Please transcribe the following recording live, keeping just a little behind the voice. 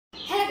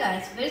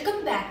guys,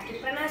 welcome back to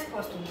Prana's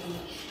Positivity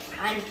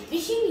and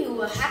wishing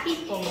you a happy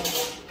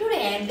Pongal.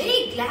 Today I am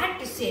very glad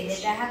to say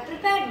that I have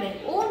prepared my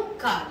own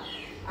car,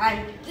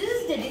 and this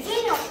is the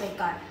design of my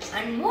car,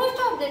 and most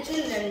of the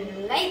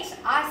children likes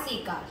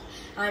RC cars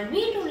and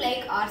me too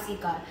like RC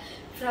car.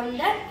 From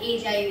that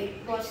age I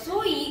was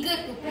so eager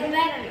to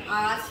prepare an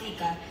RC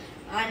car,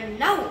 and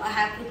now I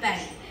have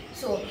prepared it.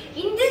 So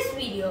in this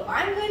video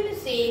I am going to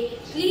say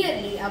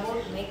clearly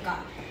about my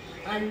car.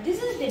 And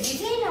this is the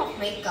design of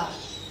my car,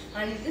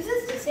 and this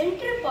is the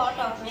center part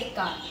of my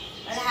car,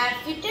 and I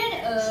have fitted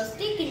a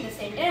stick in the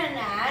center and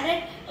I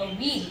added a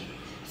wheel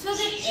so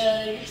that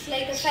it's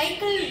like a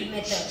cycle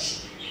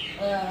method.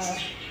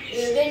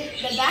 When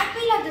the back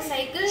wheel of the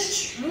cycle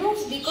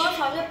moves because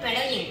of the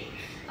pedaling,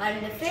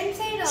 and the front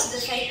side of the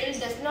cycle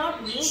does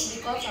not move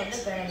because of the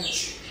pedaling.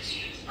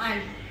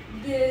 And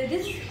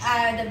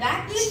the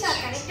back wheels are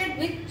connected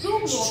with two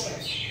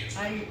motors.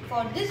 And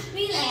for this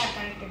wheel I have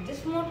connected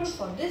this motor,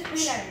 for this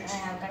wheel I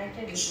have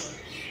connected this one.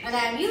 And I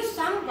have used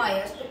some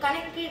wires to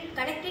connect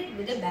it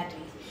with the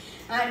batteries.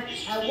 And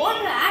I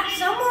want to add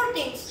some more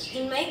things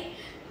in my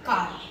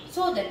car,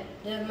 so that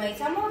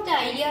some of the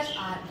ideas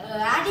are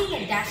adding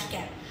a dash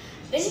cam.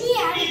 When we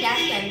add a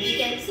dash cam, we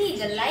can see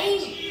the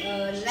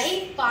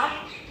live part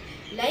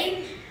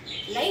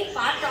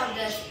of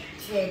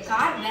the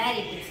car where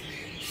it is.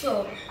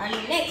 So, and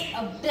next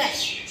a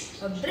brush.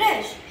 A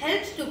brush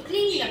helps to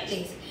clean the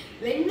place.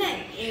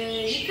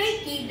 If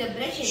I keep the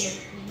brush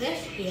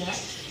here,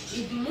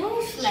 it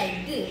moves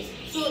like this,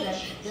 so that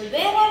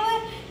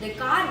wherever the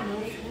car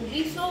moves would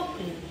be so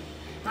clean.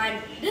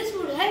 And this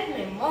would help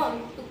my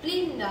mom to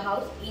clean the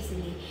house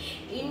easily.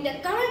 In the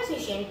comment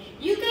section,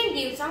 you can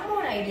give some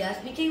more ideas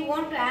which you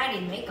want to add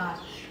in my car.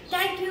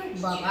 Thank you.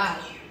 Bye bye.